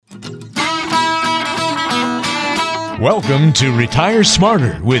Welcome to Retire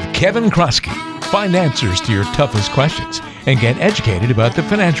Smarter with Kevin Kroskey. Find answers to your toughest questions and get educated about the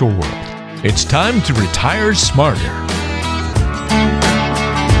financial world. It's time to retire smarter.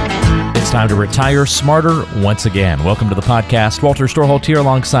 It's time to retire smarter once again. Welcome to the podcast. Walter Storholt here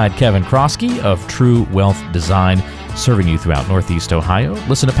alongside Kevin Kroskey of True Wealth Design, serving you throughout Northeast Ohio.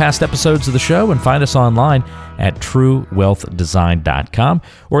 Listen to past episodes of the show and find us online at truewealthdesign.com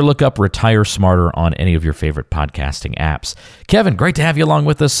or look up Retire Smarter on any of your favorite podcasting apps. Kevin, great to have you along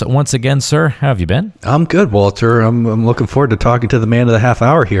with us once again, sir. How have you been? I'm good, Walter. I'm looking forward to talking to the man of the half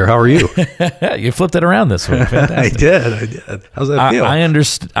hour here. How are you? You flipped it around this week. Fantastic. I did. How's that feel? I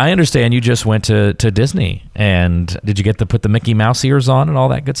understand you just went to Disney, and did you get to put the Mickey Mouse ears on and all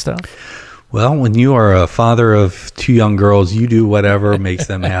that good stuff? Well, when you are a father of two young girls, you do whatever makes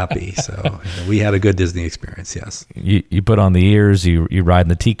them happy. So we had a good Disney experience, yes. You put on the ears, you ride in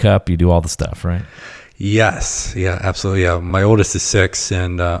the teacup, you do all the stuff, right? Yes. Yeah, absolutely. Yeah. My oldest is 6,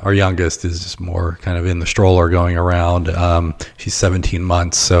 and our youngest is just more kind of in the stroller going around. She's 17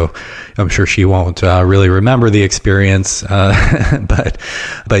 months, so I'm sure she won't really remember the experience. But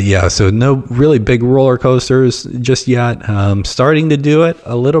yeah, so no really big roller coasters just yet. Starting to do it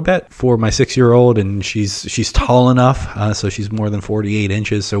a little bit for my 6-year-old, and she's tall enough, so she's more than 48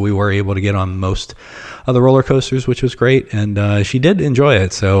 inches. So we were able to get on most of the roller coasters, which was great, and she did enjoy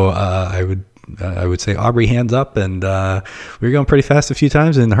it. So I would say Aubrey, hands up, and we were going pretty fast a few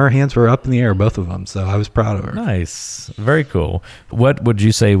times, and her hands were up in the air, both of them. So I was proud of her. Nice. Very cool. What would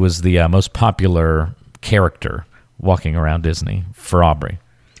you say was the most popular character walking around Disney for Aubrey?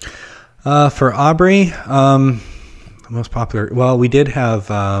 For Aubrey, most popular. Well, we did have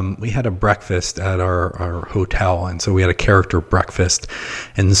we had a breakfast at our hotel, and so we had a character breakfast.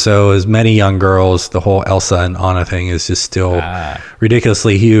 And so, as many young girls, the whole Elsa and Anna thing is just still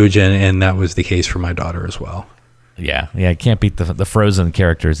ridiculously huge, and that was the case for my daughter as well. Yeah, you can't beat the Frozen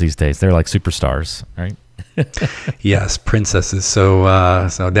characters these days. They're like superstars, right? Yes, princesses.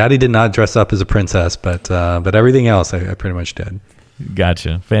 So Daddy did not dress up as a princess, but everything else I pretty much did.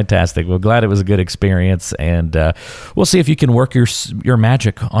 Gotcha. Fantastic. Well, glad it was a good experience, and we'll see if you can work your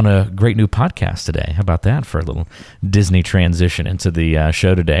magic on a great new podcast today. How about that for a little Disney transition into the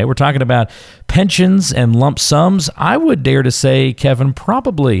show today? We're talking about pensions and lump sums. I would dare to say, Kevin,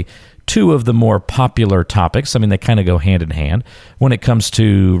 probably two of the more popular topics. I mean, they kind of go hand in hand when it comes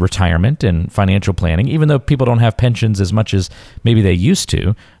to retirement and financial planning. Even though people don't have pensions as much as maybe they used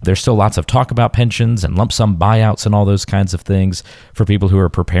to, there's still lots of talk about pensions and lump sum buyouts and all those kinds of things for people who are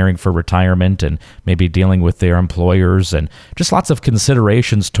preparing for retirement and maybe dealing with their employers, and just lots of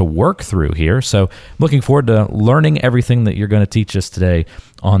considerations to work through here. So looking forward to learning everything that you're going to teach us today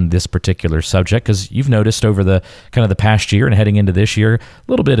on this particular subject, because you've noticed over the kind of the past year and heading into this year, a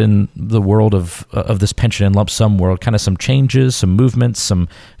little bit in the world of this pension and lump sum world, kind of some changes, some movements, some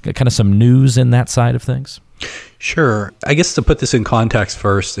news in that side of things. Sure. I guess to put this in context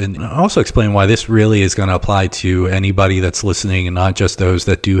first, and also explain why this really is going to apply to anybody that's listening, and not just those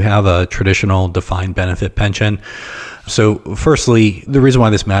that do have a traditional defined benefit pension. So firstly, the reason why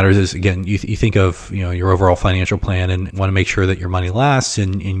this matters is, again, you think of your overall financial plan and want to make sure that your money lasts,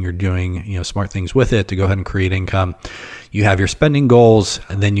 and you're doing smart things with it to go ahead and create income. You have your spending goals,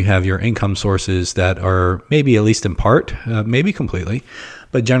 and then you have your income sources that are maybe, at least in part, maybe completely,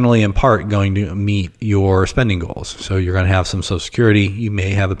 but generally in part going to meet your spending goals. So you're going to have some Social Security. You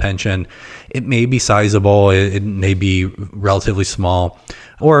may have a pension. It may be sizable. It may be relatively small,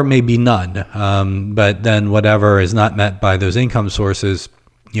 or it may be none. But then whatever is not met by those income sources,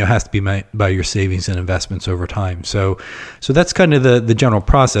 has to be met by your savings and investments over time. So that's kind of the general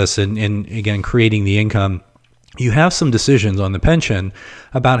process. And again, creating the income, you have some decisions on the pension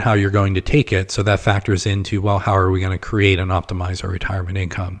about how you're going to take it. So that factors into, well, how are we going to create and optimize our retirement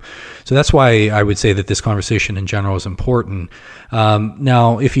income? So that's why I would say that this conversation in general is important.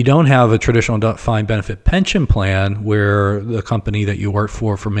 Now, if you don't have a traditional defined benefit pension plan, where the company that you work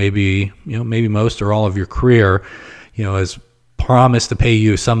for maybe most or all of your career, has promised to pay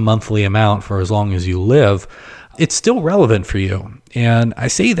you some monthly amount for as long as you live, it's still relevant for you. And I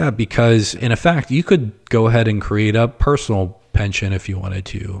say that because, in effect, you could go ahead and create a personal pension if you wanted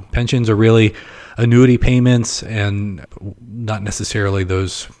to. Pensions are really annuity payments, and not necessarily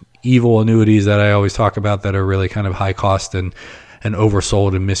those evil annuities that I always talk about that are really kind of high cost and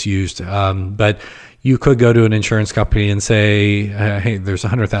oversold and misused. But you could go to an insurance company and say, hey, there's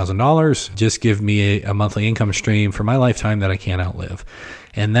 $100,000. Just give me a monthly income stream for my lifetime that I can't outlive.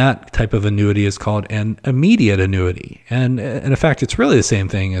 And that type of annuity is called an immediate annuity. And in effect, it's really the same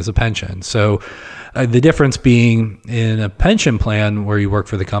thing as a pension. So the difference being, in a pension plan where you work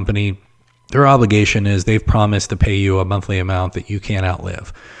for the company, their obligation is they've promised to pay you a monthly amount that you can't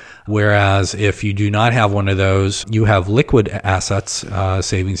outlive. Whereas if you do not have one of those, you have liquid assets,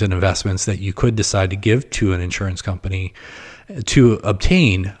 savings and investments that you could decide to give to an insurance company to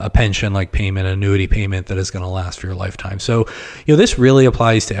obtain a pension-like payment, annuity payment that is going to last for your lifetime. So, this really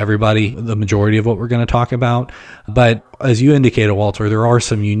applies to everybody, the majority of what we're going to talk about. But as you indicated, Walter, there are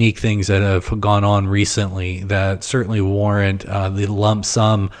some unique things that have gone on recently that certainly warrant the lump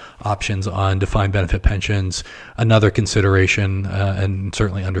sum options on defined benefit pensions, another consideration and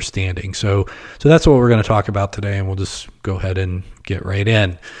certainly understanding. So that's what we're going to talk about today, and we'll just go ahead and get right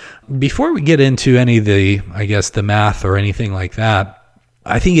in. Before we get into any of the math or anything like that,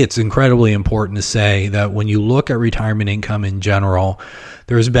 I think it's incredibly important to say that when you look at retirement income in general,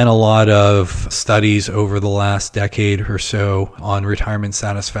 there's been a lot of studies over the last decade or so on retirement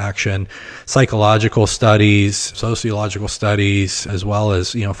satisfaction, psychological studies, sociological studies, as well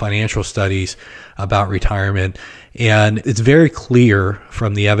as, financial studies about retirement. And it's very clear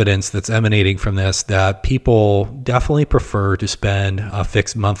from the evidence that's emanating from this that people definitely prefer to spend a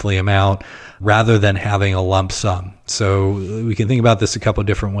fixed monthly amount rather than having a lump sum. So we can think about this a couple of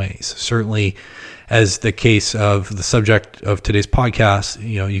different ways. Certainly, as the case of the subject of today's podcast,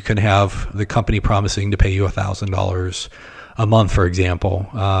 you can have the company promising to pay you $1,000 a month, for example.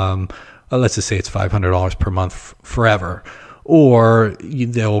 Let's just say it's $500 per month forever. Or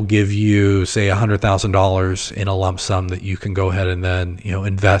they'll give you, say, $100,000 in a lump sum that you can go ahead and then,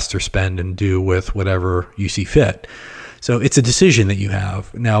 invest or spend and do with whatever you see fit. So it's a decision that you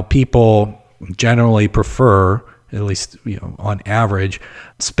have. Now, people generally prefer, at least, on average,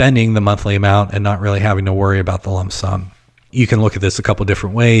 spending the monthly amount and not really having to worry about the lump sum. You can look at this a couple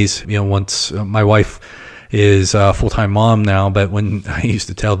different ways. Once my wife is a full-time mom now, but when I used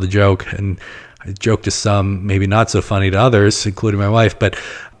to tell the joke, and I joked to some, maybe not so funny to others, including my wife, but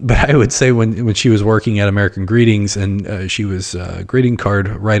I would say when she was working at American Greetings and she was a greeting card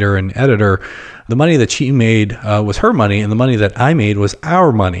writer and editor, the money that she made was her money, and the money that I made was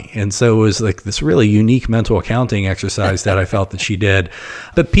our money. And so it was like this really unique mental accounting exercise that I felt that she did.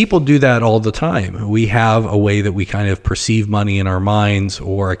 But people do that all the time. We have a way that we kind of perceive money in our minds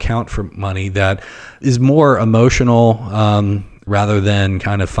or account for money that is more emotional, rather than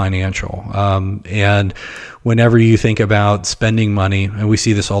kind of financial. And whenever you think about spending money, and we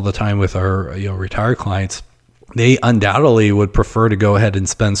see this all the time with our retired clients, they undoubtedly would prefer to go ahead and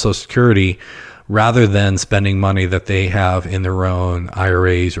spend Social Security rather than spending money that they have in their own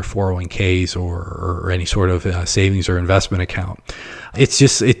IRAs or 401ks or any sort of savings or investment account. It's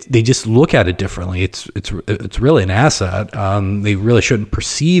just they just look at it differently. It's really an asset. They really shouldn't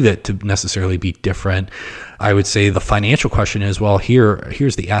perceive it to necessarily be different. I would say the financial question is, well,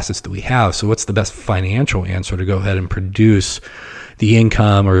 here's the assets that we have. So what's the best financial answer to go ahead and produce the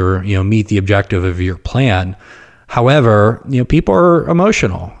income or meet the objective of your plan? However, people are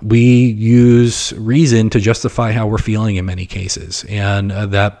emotional. We use reason to justify how we're feeling in many cases. And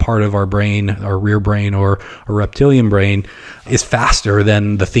that part of our brain, our rear brain or a reptilian brain, is faster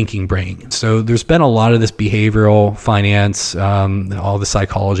than the thinking brain. So there's been a lot of this behavioral finance, all the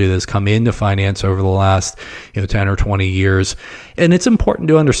psychology that's come into finance over the last 10 or 20 years. And it's important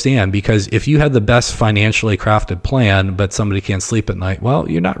to understand, because if you have the best financially crafted plan, but somebody can't sleep at night, well,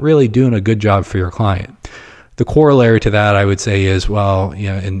 you're not really doing a good job for your client. The corollary to that, I would say, is, well,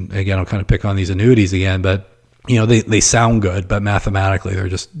 and again, I'll kind of pick on these annuities again, but they sound good, but mathematically they're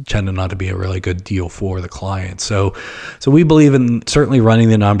just tending not to be a really good deal for the client. So we believe in certainly running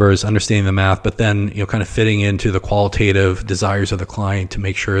the numbers, understanding the math, but then kind of fitting into the qualitative desires of the client to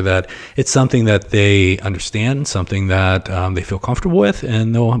make sure that it's something that they understand, something that they feel comfortable with,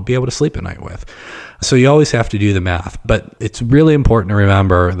 and they'll be able to sleep at night with. So you always have to do the math, but it's really important to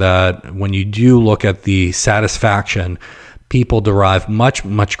remember that when you do look at the satisfaction, people derive much,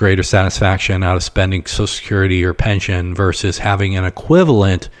 much greater satisfaction out of spending Social Security or pension versus having an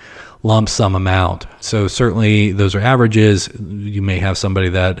equivalent lump sum amount. So certainly those are averages. You may have somebody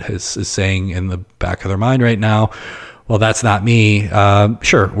that is saying in the back of their mind right now, well, that's not me.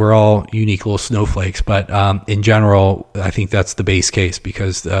 Sure, we're all unique little snowflakes, but in general, I think that's the base case,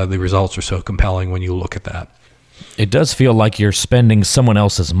 because the results are so compelling when you look at that. It does feel like you're spending someone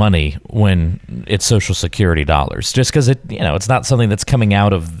else's money when it's Social Security dollars, just because it's not something that's coming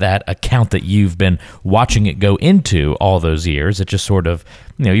out of that account that you've been watching it go into all those years. It just sort of,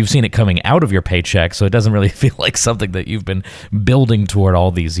 you've seen it coming out of your paycheck, so it doesn't really feel like something that you've been building toward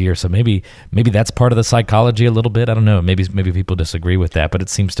all these years. So maybe that's part of the psychology a little bit. I don't know. Maybe people disagree with that, but it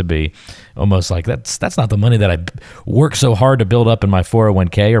seems to be almost like that's not the money that I work so hard to build up in my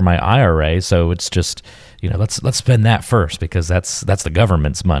 401k or my IRA. So it's just, let's spend that first because that's the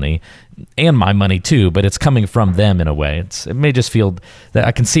government's money and my money too, but it's coming from them in a way. It may just feel that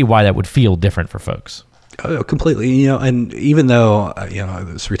I can see why that would feel different for folks. Oh, completely. And even though,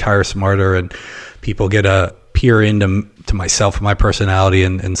 this Retire Smarter and people get a peer into myself, my personality,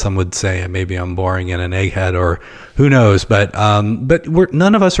 and some would say maybe I'm boring and an egghead or who knows, but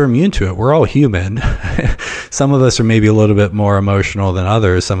none of us are immune to it. We're all human. Some of us are maybe a little bit more emotional than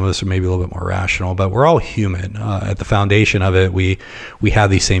others. Some of us are maybe a little bit more rational, but we're all human. At the foundation of it, we have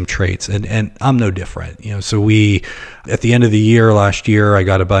these same traits, and I'm no different. So at the end of the year last year, I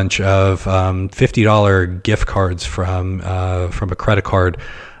got a bunch of $50 gift cards from a credit card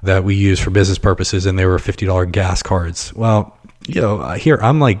that we use for business purposes, and they were $50 gas cards. Well, here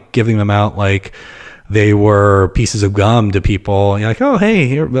I'm like giving them out like they were pieces of gum to people. You're like, oh, hey,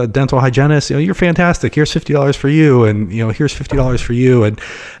 you're a dental hygienist. You're fantastic. Here's $50 for you, and here's $50 for you. And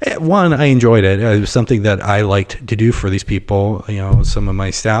one, I enjoyed it. It was something that I liked to do for these people. Some of my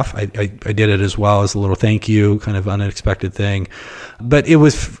staff, I did it as well as a little thank you, kind of unexpected thing. But it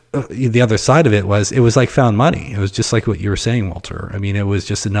was the other side of it was like found money. It was just like what you were saying, Walter. I mean, it was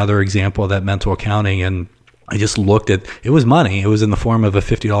just another example of that mental accounting, and I just looked at it was money. It was in the form of a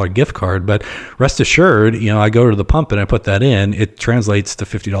 $50 gift card, but rest assured, I go to the pump and I put that in. It translates to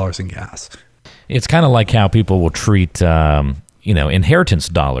 $50 in gas. It's kind of like how people will treat inheritance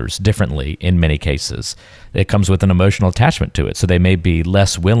dollars differently in many cases. It comes with an emotional attachment to it. So they may be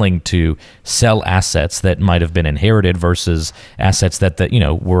less willing to sell assets that might have been inherited versus assets that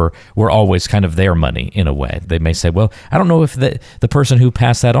were always kind of their money in a way. They may say, well, I don't know if the person who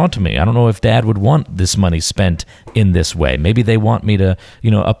passed that on to me, I don't know if Dad would want this money spent in this way. Maybe they want me to,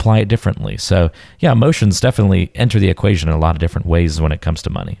 apply it differently. So yeah, emotions definitely enter the equation in a lot of different ways when it comes to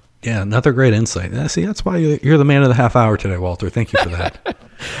money. Yeah, another great insight. See, that's why you're the man of the half hour today, Walter. Thank you for that.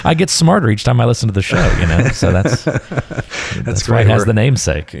 I get smarter each time I listen to the show, so that's great. Why it has the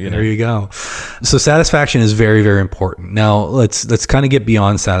namesake. There you go. So satisfaction is very, very important. Now let's kind of get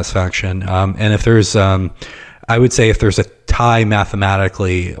beyond satisfaction. And if there's, I would say if there's a tie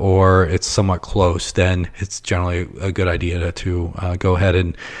mathematically or it's somewhat close, then it's generally a good idea to go ahead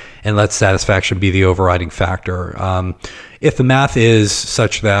and let satisfaction be the overriding factor. If the math is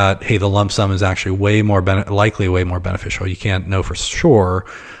such that, hey, the lump sum is actually likely way more beneficial, you can't know for sure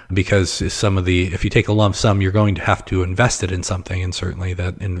because if you take a lump sum, you're going to have to invest it in something, and certainly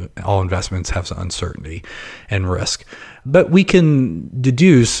that in all investments have uncertainty and risk. But we can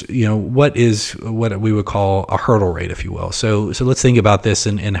deduce, what we would call a hurdle rate, if you will. So let's think about this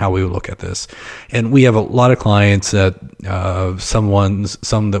and how we would look at this. And we have a lot of clients that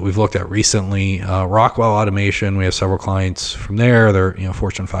some that we've looked at recently, Rockwell Automation. We have several clients from there. They're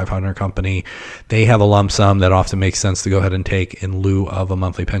Fortune 500 company. They have a lump sum that often makes sense to go ahead and take in lieu of a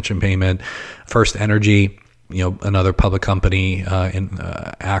monthly pension payment. First Energy, another public company in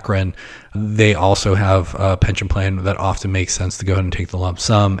Akron, they also have a pension plan that often makes sense to go ahead and take the lump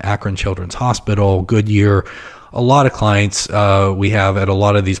sum. Akron Children's Hospital, Goodyear, a lot of clients we have at a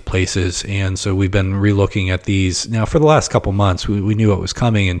lot of these places. And so we've been relooking at these now for the last couple months. We knew it was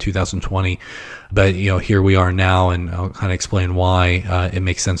coming in 2020, but here we are now, and I'll kind of explain why it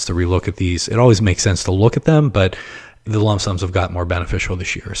makes sense to relook at these. It always makes sense to look at them, but the lump sums have got more beneficial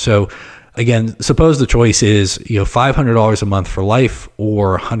this year. So again, suppose the choice is $500 a month for life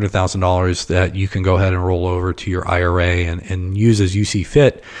or $100,000 that you can go ahead and roll over to your IRA and use as you see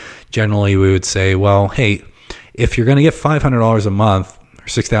fit. Generally, we would say, well, hey, if you're going to get $500 a month or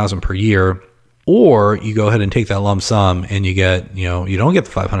 $6,000 per year, or you go ahead and take that lump sum and you get, you don't get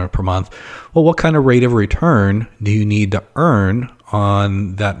the $500 per month. Well, what kind of rate of return do you need to earn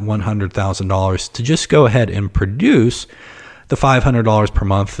on that $100,000 to just go ahead and produce the $500 per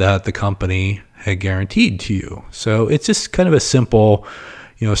month that the company had guaranteed to you? So it's just kind of a simple,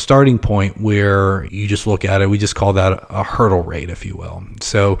 starting point where you just look at it. We just call that a hurdle rate, if you will.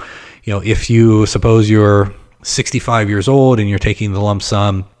 So, if you suppose you're 65 years old and you're taking the lump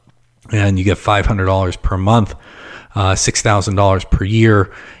sum and you get $500 per month, $6,000 per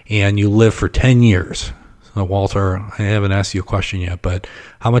year, and you live for 10 years. So Walter, I haven't asked you a question yet, but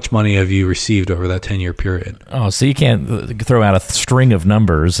how much money have you received over that 10-year period? Oh, so you can't throw out a string of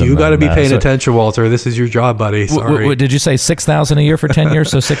numbers. You got to be paying attention, Walter. This is your job, buddy. Sorry. Did you say $6,000 a year for 10 years?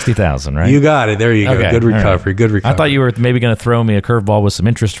 So $60,000, right? You got it. There you go. Okay. Good recovery. Right. Good recovery. I thought you were maybe going to throw me a curveball with some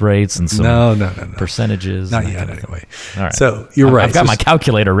interest rates and some no. percentages. Not yet, anyway. All right. So you're right. I've got my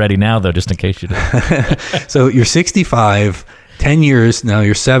calculator ready now, though, just in case you did. So you're 65. 10 years, now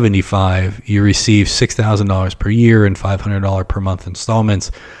you're 75, you receive $6,000 per year and $500 per month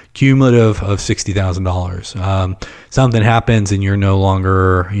installments, cumulative of $60,000. Something happens and you're no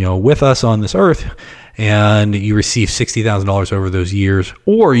longer, with us on this earth, and you receive $60,000 over those years,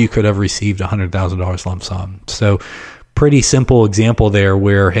 or you could have received $100,000 lump sum. So pretty simple example there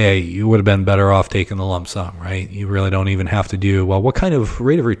where, hey, you would have been better off taking the lump sum, right? You really don't even have to do, well, what kind of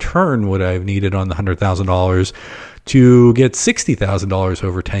rate of return would I have needed on the $100,000 to get $60,000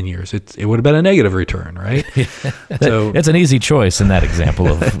 over 10 years? It would have been a negative return, right? So it's an easy choice in that example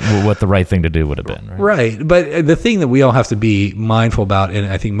of what the right thing to do would have been. Right. But the thing that we all have to be mindful about, and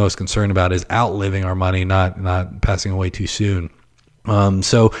I think most concerned about, is outliving our money, not passing away too soon.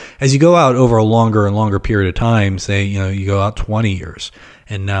 So as you go out over a longer and longer period of time, say, you go out 20 years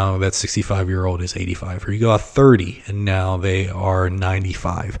and now that 65-year-old is 85, or you go out 30 and now they are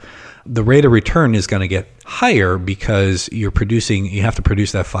 95. The rate of return is going to get higher because you have to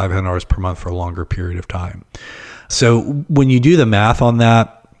produce that $500 per month for a longer period of time. So when you do the math on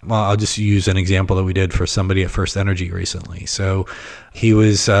that, well, I'll just use an example that we did for somebody at First Energy recently. So he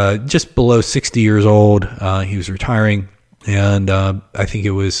was just below 60 years old. He was retiring. And I think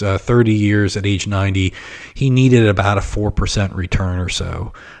it was 30 years at age 90. He needed about a 4% return or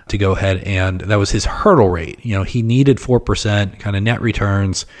so to go ahead. And that was his hurdle rate. He needed 4% kind of net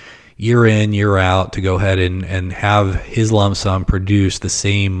returns year in, year out to go ahead and have his lump sum produce the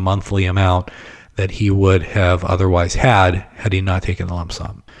same monthly amount that he would have otherwise had he not taken the lump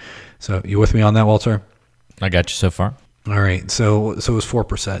sum. So you with me on that, Walter? I got you so far. All right. So it was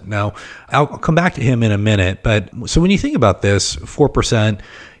 4%. Now, I'll come back to him in a minute. But so when you think about this, 4%,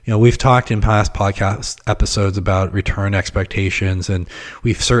 we've talked in past podcast episodes about return expectations, and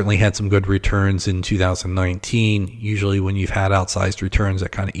we've certainly had some good returns in 2019. Usually when you've had outsized returns,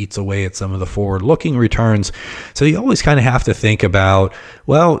 that kind of eats away at some of the forward-looking returns. So you always kind of have to think about,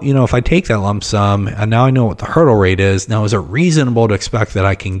 well, if I take that lump sum and now I know what the hurdle rate is, now is it reasonable to expect that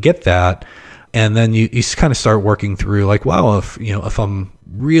I can get that? And then you kind of start working through like, well, if I'm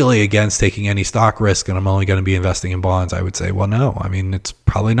really against taking any stock risk and I'm only going to be investing in bonds, I would say, well, no, it's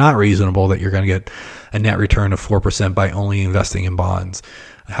probably not reasonable that you're going to get a net return of 4% by only investing in bonds.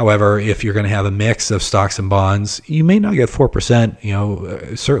 However, if you're going to have a mix of stocks and bonds, you may not get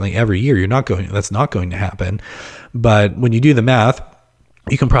 4%, certainly every year. That's not going to happen. But when you do the math,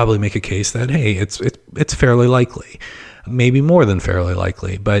 you can probably make a case that, hey, it's fairly likely. Maybe more than fairly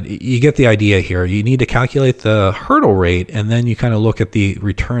likely, but you get the idea here. You need to calculate the hurdle rate, and then you kind of look at the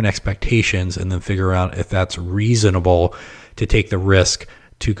return expectations and then figure out if that's reasonable to take the risk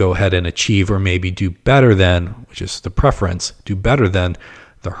to go ahead and achieve, or maybe do better than, which is the preference, do better than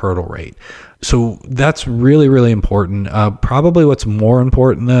the hurdle rate. So that's really, really important. Probably what's more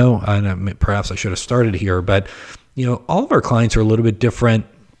important though, and perhaps I should have started here, but all of our clients are a little bit different.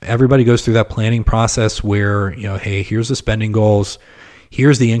 Everybody goes through that planning process where, hey, here's the spending goals,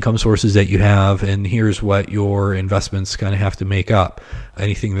 here's the income sources that you have, and here's what your investments kind of have to make up,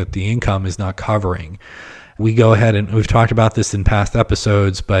 anything that the income is not covering. We go ahead, and we've talked about this in past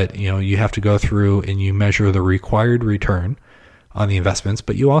episodes, but you have to go through and you measure the required return on the investments,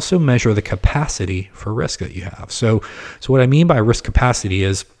 but you also measure the capacity for risk that you have. So what I mean by risk capacity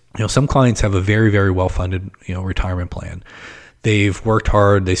is, some clients have a very, very well-funded, retirement plan. They've worked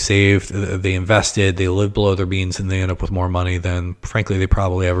hard, they saved, they invested, they lived below their means, and they end up with more money than, frankly, they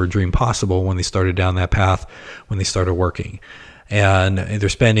probably ever dreamed possible when they started down that path, when they started working. And their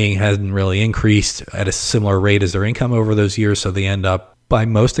spending hasn't really increased at a similar rate as their income over those years, so they end up, by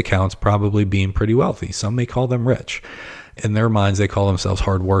most accounts, probably being pretty wealthy. Some may call them rich. In their minds, they call themselves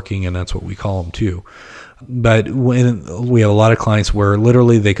hardworking, and that's what we call them too. But when we have a lot of clients where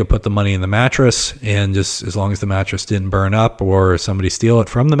literally they could put the money in the mattress, and just as long as the mattress didn't burn up or somebody steal it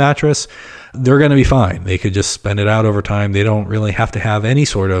from the mattress, they're going to be fine. They could just spend it out over time. They don't really have to have any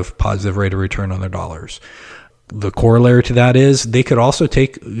sort of positive rate of return on their dollars. The corollary to that is they could also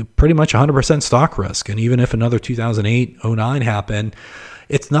take pretty much 100% stock risk. And even if another 2008-09 happened,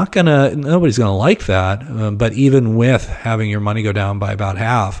 nobody's going to like that. But even with having your money go down by about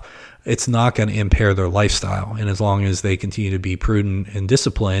half, it's not going to impair their lifestyle. And as long as they continue to be prudent and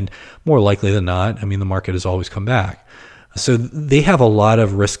disciplined, more likely than not, the market has always come back. So they have a lot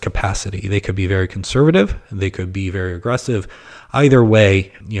of risk capacity. They could be very conservative. They could be very aggressive. Either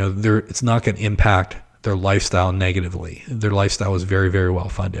way, it's not going to impact their lifestyle negatively. Their lifestyle is very, very well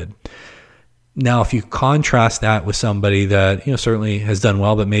funded. Now, if you contrast that with somebody that certainly has done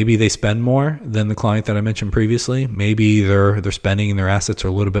well, but maybe they spend more than the client that I mentioned previously, maybe their spending and their assets are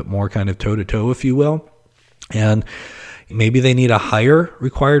a little bit more kind of toe to toe, if you will, and maybe they need a higher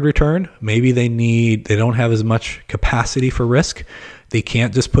required return. Maybe they don't have as much capacity for risk. They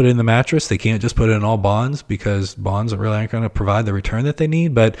can't just put it in the mattress. They can't just put it in all bonds because bonds really aren't going to provide the return that they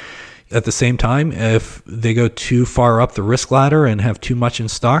need. But At the same time, if they go too far up the risk ladder and have too much in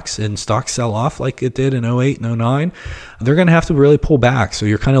stocks and stocks sell off like it did in 08 and 09, they're going to have to really pull back. So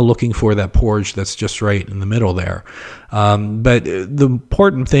you're kind of looking for that porridge that's just right in the middle there. But the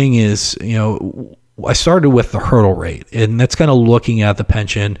important thing is, I started with the hurdle rate, and that's kind of looking at the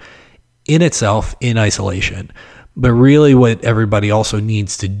pension in itself in isolation. But really what everybody also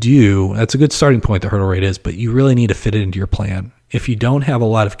needs to do, that's a good starting point, the hurdle rate is, but you really need to fit it into your plan. If you don't have a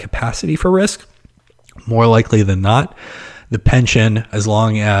lot of capacity for risk, more likely than not, the pension, as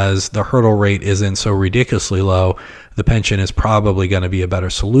long as the hurdle rate isn't so ridiculously low, the pension is probably going to be a better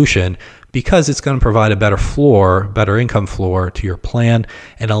solution because it's going to provide a better floor, better income floor to your plan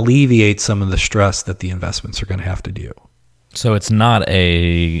and alleviate some of the stress that the investments are going to have to do. So it's not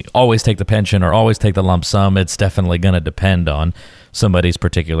a always take the pension or always take the lump sum. It's definitely going to depend on somebody's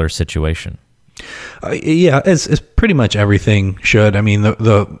particular situation. Yeah, it's pretty much everything should. I mean,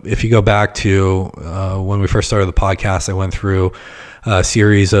 if you go back to when we first started the podcast, I went through a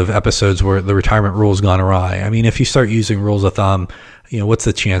series of episodes where the retirement rules gone awry. I mean, if you start using rules of thumb, what's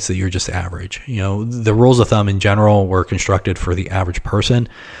the chance that you're just average? The rules of thumb in general were constructed for the average person.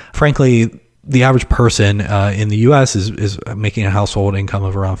 Frankly, the average person in the U.S. is making a household income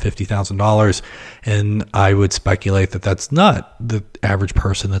of around $50,000, and I would speculate that that's not the average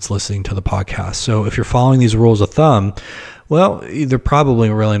person that's listening to the podcast. So if you're following these rules of thumb, well, they're probably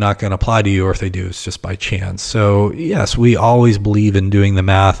really not going to apply to you, or if they do, it's just by chance. So yes, we always believe in doing the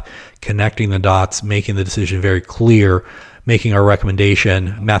math, connecting the dots, making the decision very clear, making our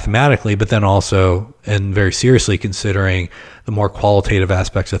recommendation mathematically, but then also and very seriously considering the more qualitative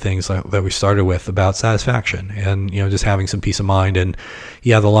aspects of things that we started with about satisfaction and, just having some peace of mind. And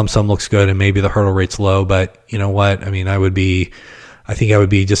yeah, the lump sum looks good and maybe the hurdle rate's low, but you know what? I mean, I think I would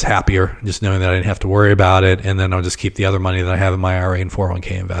be just happier just knowing that I didn't have to worry about it. And then I'll just keep the other money that I have in my IRA and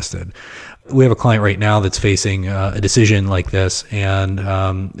 401k invested. We have a client right now that's facing a decision like this, and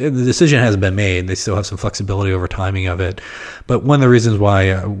the decision hasn't been made. They still have some flexibility over timing of it. But one of the reasons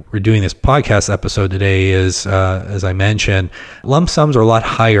why we're doing this podcast episode today is, as I mentioned, lump sums are a lot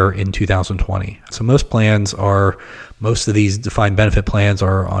higher in 2020. So most of these defined benefit plans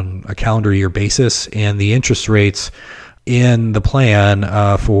are on a calendar year basis, and the interest rates in the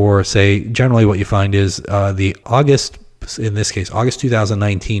plan for, say, generally what you find is in this case, August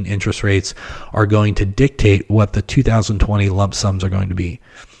 2019 interest rates are going to dictate what the 2020 lump sums are going to be.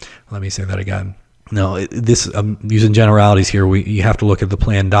 Let me say that again. No, I'm using generalities here. You have to look at the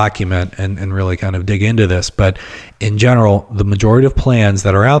plan document and really kind of dig into this. But in general, the majority of plans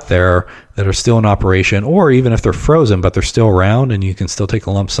that are out there that are still in operation, or even if they're frozen, but they're still around and you can still take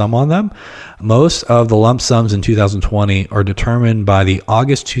a lump sum on them, most of the lump sums in 2020 are determined by the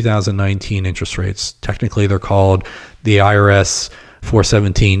August 2019 interest rates. Technically, they're called the IRS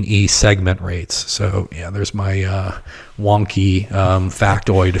 417E segment rates. So yeah, there's my wonky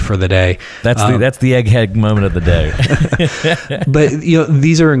factoid for the day. That's the egghead moment of the day. But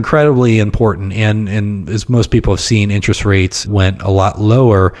these are incredibly important, and as most people have seen, interest rates went a lot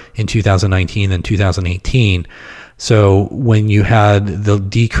lower in 2019 than 2018. So when you had the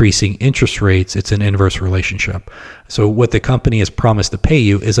decreasing interest rates, it's an inverse relationship. So what the company has promised to pay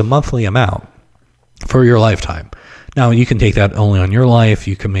you is a monthly amount for your lifetime. Now, you can take that only on your life.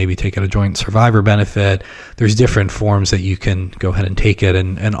 You can maybe take out a joint survivor benefit. There's different forms that you can go ahead and take it.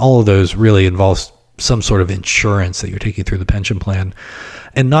 And all of those really involves some sort of insurance that you're taking through the pension plan.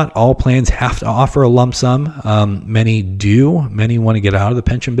 And not all plans have to offer a lump sum. Many do. Many want to get out of the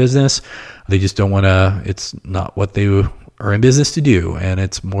pension business. They just don't want to. It's not what they are in business to do, and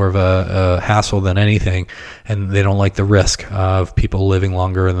it's more of a hassle than anything, and they don't like the risk of people living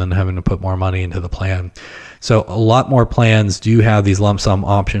longer and then having to put more money into the plan. So a lot more plans do have these lump sum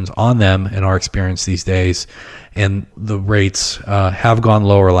options on them in our experience these days, and the rates have gone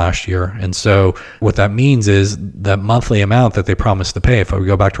lower last year. And so what that means is that monthly amount that they promised to pay, if we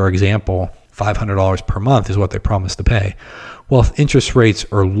go back to our example, $500 per month is what they promised to pay. Well, if interest rates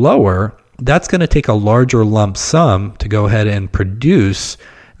are lower, that's going to take a larger lump sum to go ahead and produce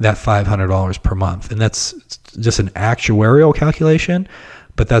that $500 per month. And that's just an actuarial calculation,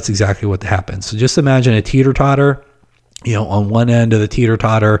 but that's exactly what happens. So just imagine a teeter-totter. On one end of the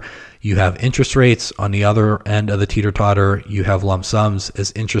teeter-totter, you have interest rates. On the other end of the teeter-totter, you have lump sums.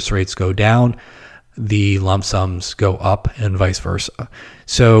 As interest rates go down, the lump sums go up and vice versa.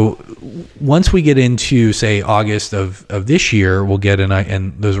 So once we get into, say, August of this year, we'll get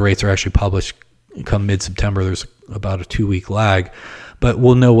and those rates are actually published come mid-September. There's about a 2-week lag. but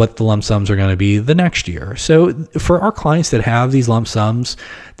we'll know what the lump sums are going to be the next year. So for our clients that have these lump sums,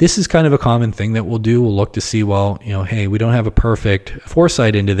 this is kind of a common thing that we'll do. We'll look to see, well, hey, we don't have a perfect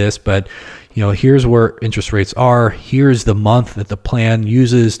foresight into this, but here's where interest rates are. Here's the month that the plan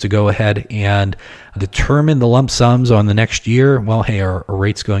uses to go ahead and determine the lump sums on the next year. Well, hey, are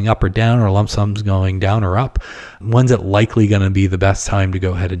rates going up or down, or lump sums going down or up? When's it likely going to be the best time to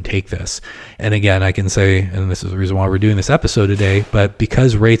go ahead and take this? And again, I can say, and this is the reason why we're doing this episode today, but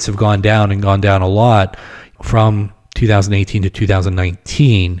because rates have gone down and gone down a lot from 2018 to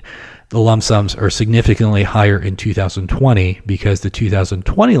 2019, the lump sums are significantly higher in 2020 because the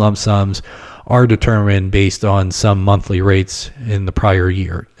 2020 lump sums are determined based on some monthly rates in the prior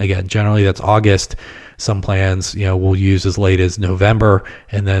year. Again, generally that's August. Some plans, will use as late as November,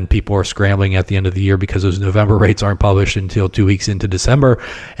 and then people are scrambling at the end of the year because those November rates aren't published until 2 weeks into December.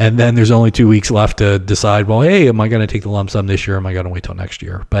 And then there's only 2 weeks left to decide, well, hey, am I going to take the lump sum this year? Am I going to wait till next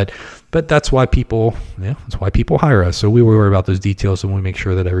year? But that's why people hire us. So we worry about those details and we make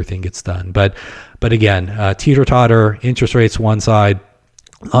sure that everything gets done. But again, teeter-totter, interest rates one side,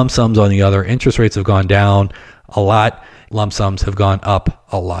 lump sums on the other. Interest rates have gone down a lot. Lump sums have gone up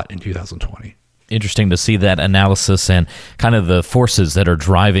a lot in 2020. Interesting to see that analysis and kind of the forces that are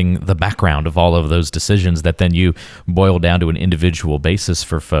driving the background of all of those decisions that then you boil down to an individual basis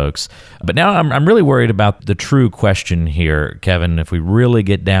for folks. But now I'm really worried about the true question here, Kevin. If we really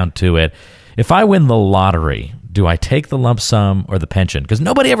get down to it, if I win the lottery, do I take the lump sum or the pension? Because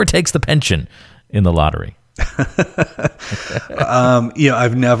nobody ever takes the pension in the lottery.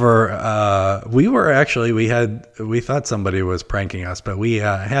 I've never, we thought somebody was pranking us, but we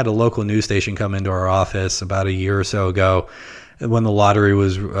had a local news station come into our office about a year or so ago when the lottery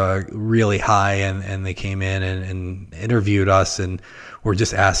was really high, and they came in and interviewed us and were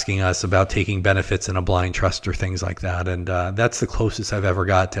just asking us about taking benefits in a blind trust or things like that. And that's the closest I've ever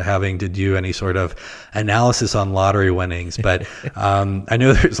got to having to do any sort of analysis on lottery winnings. But I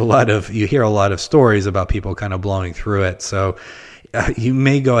know you hear a lot of stories about people kind of blowing through it. So you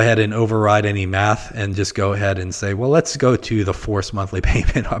may go ahead and override any math and just go ahead and say, well, let's go to the forced monthly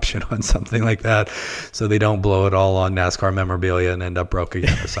payment option on something like that, so they don't blow it all on NASCAR memorabilia and end up broke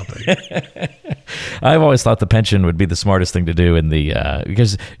again or something. I've always thought the pension would be the smartest thing to do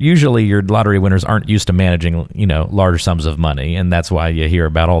because usually your lottery winners aren't used to managing, large sums of money, and that's why you hear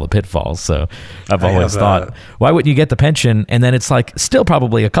about all the pitfalls. So I've always thought, why wouldn't you get the pension? And then it's like still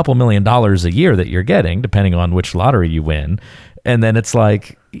probably a couple $1 million a year that you're getting, depending on which lottery you win. And then it's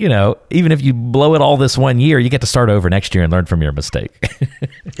like, even if you blow it all this 1 year, you get to start over next year and learn from your mistake.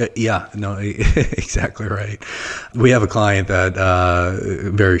 Yeah, no, exactly right. We have a client that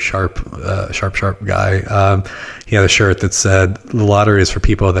very sharp guy. He had a shirt that said, "The lottery is for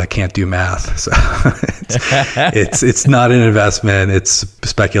people that can't do math." So it's not an investment; it's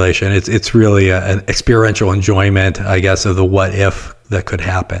speculation. It's really an experiential enjoyment, I guess, of the what if that could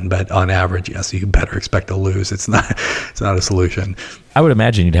happen. But on average, yes, you better expect to lose. It's not a solution. I would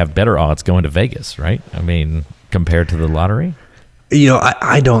imagine you'd have better odds going to Vegas, right? I mean, compared to the lottery?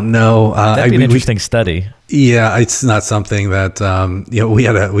 I don't know. That'd be an interesting study. Yeah, it's not something that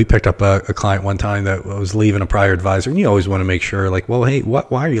we picked up a client one time that was leaving a prior advisor, and you always want to make sure, like, well, hey,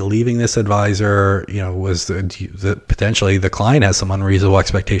 why are you leaving this advisor? Was potentially the client has some unreasonable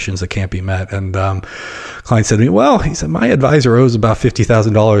expectations that can't be met, and client said to me, well, he said, my advisor owes about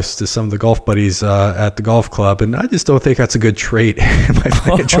 $50,000 to some of the golf buddies at the golf club, and I just don't think that's a good trait in my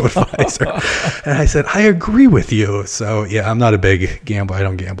financial advisor. And I said, I agree with you. So yeah, I'm not a big gambler. I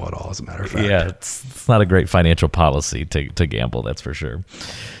don't gamble at all, as a matter of fact. Yeah, it's not a great financial policy to gamble, that's for sure.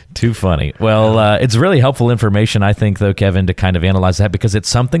 Too funny. Well, it's really helpful information, I think, though, Kevin, to kind of analyze that, because it's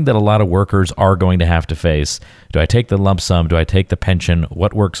something that a lot of workers are going to have to face. Do I take the lump sum? Do I take the pension?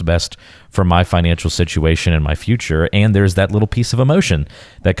 What works best for my financial situation and my future? And there's that little piece of emotion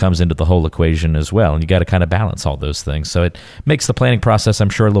that comes into the whole equation as well. And you got to kind of balance all those things. So it makes the planning process,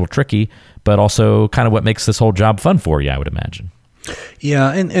 I'm sure, a little tricky, but also kind of what makes this whole job fun for you, I would imagine.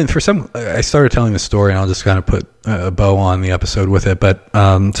 Yeah, and for some, I started telling the story, and I'll just kind of put a bow on the episode with it. But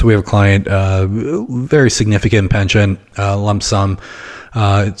so we have a client, very significant pension, lump sum.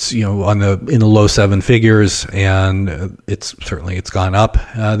 It's in the low seven figures, and it's gone up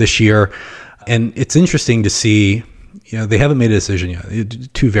this year. And it's interesting to see. They haven't made a decision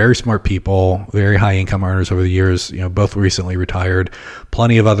yet. Two very smart people, very high income earners over the years, both recently retired,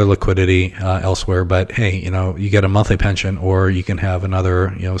 plenty of other liquidity elsewhere. But hey, you get a monthly pension, or you can have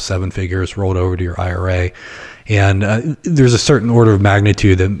another, 7 figures rolled over to your IRA. And there's a certain order of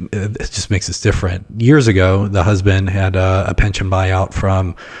magnitude that just makes this different. Years ago, the husband had a pension buyout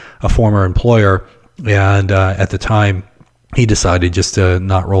from a former employer. And at the time, he decided just to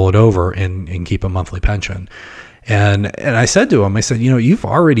not roll it over and keep a monthly pension. And I said to him, I said, you've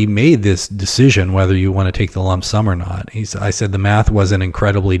already made this decision whether you want to take the lump sum or not. I said the math wasn't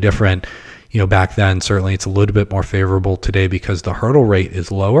incredibly different, back then. Certainly it's a little bit more favorable today because the hurdle rate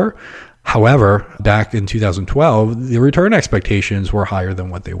is lower. However, back in 2012, the return expectations were higher than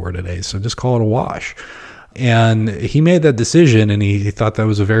what they were today. So just call it a wash. And he made that decision, and he thought that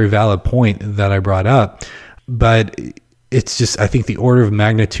was a very valid point that I brought up. But it's just, I think the order of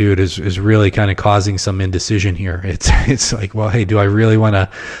magnitude is really kind of causing some indecision here. It's like, well, hey, do I really want a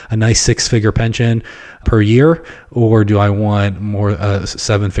nice 6-figure pension per year, or do I want more a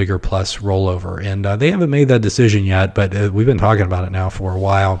 7-figure plus rollover? And they haven't made that decision yet, but we've been talking about it now for a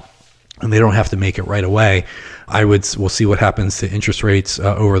while, and they don't have to make it right away. We'll see what happens to interest rates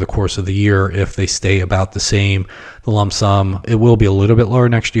over the course of the year. If they stay about the same, the lump sum, it will be a little bit lower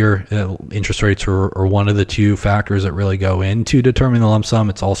next year. Interest rates are one of the two factors that really go into determining the lump sum.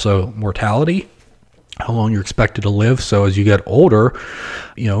 It's also mortality, how long you're expected to live. So as you get older,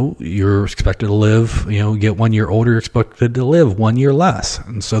 you're expected to live, get 1 year older, you're expected to live 1 year less.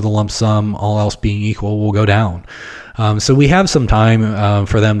 And so the lump sum, all else being equal, will go down. So we have some time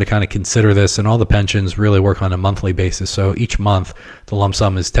for them to kind of consider this, and all the pensions really work on a monthly basis. So each month, the lump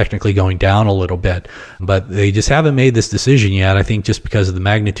sum is technically going down a little bit, but they just haven't made this decision yet. I think just because of the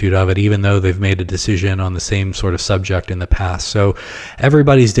magnitude of it, even though they've made a decision on the same sort of subject in the past. So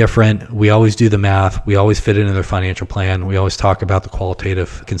everybody's different. We always do the math. We always fit it into their financial plan. We always talk about the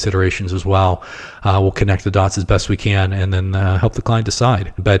qualitative considerations as well. We'll connect the dots as best we can, and then help the client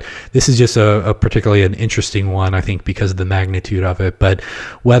decide. But this is just a particularly an interesting one, I think, because of the magnitude of it. But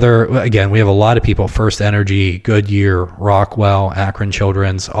again, we have a lot of people, First Energy, Goodyear, Rockwell, Akron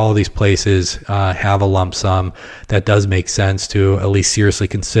Children's, all these places have a lump sum that does make sense to at least seriously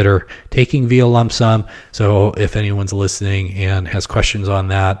consider taking via lump sum. So if anyone's listening and has questions on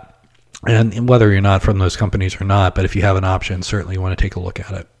that, and whether you're not from those companies or not, but if you have an option, certainly you want to take a look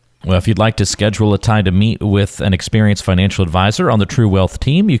at it. Well, if you'd like to schedule a time to meet with an experienced financial advisor on the True Wealth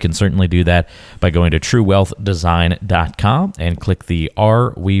team, you can certainly do that by going to truewealthdesign.com and click the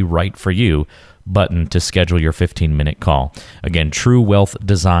Are We Right For You button to schedule your 15-minute call. Again,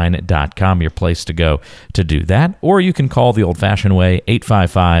 truewealthdesign.com, your place to go to do that. Or you can call the old-fashioned way,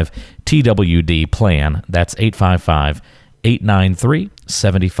 855-TWD-PLAN. That's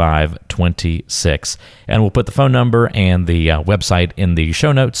 855-893-7526. And we'll put the phone number and the website in the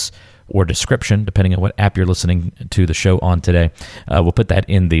show notes or description, depending on what app you're listening to the show on today. We'll put that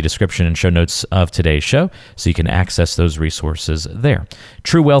in the description and show notes of today's show, so you can access those resources there.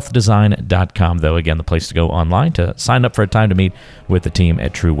 TrueWealthDesign.com, though, again, the place to go online to sign up for a time to meet with the team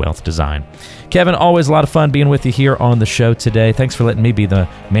at True Wealth Design. Kevin, always a lot of fun being with you here on the show today. Thanks for letting me be the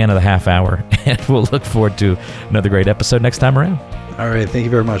man of the half hour, and we'll look forward to another great episode next time around. All right. Thank you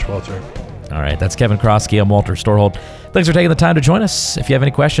very much, Walter. All right. That's Kevin Kroskey. I'm Walter Storholt. Thanks for taking the time to join us. If you have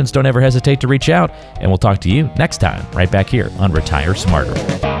any questions, don't ever hesitate to reach out, and we'll talk to you next time right back here on Retire Smarter.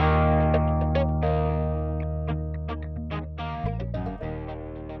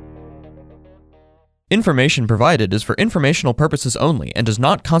 Information provided is for informational purposes only and does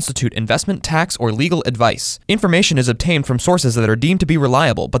not constitute investment, tax, or legal advice. Information is obtained from sources that are deemed to be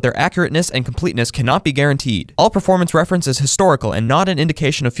reliable, but their accurateness and completeness cannot be guaranteed. All performance reference is historical and not an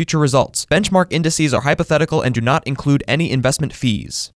indication of future results. Benchmark indices are hypothetical and do not include any investment fees.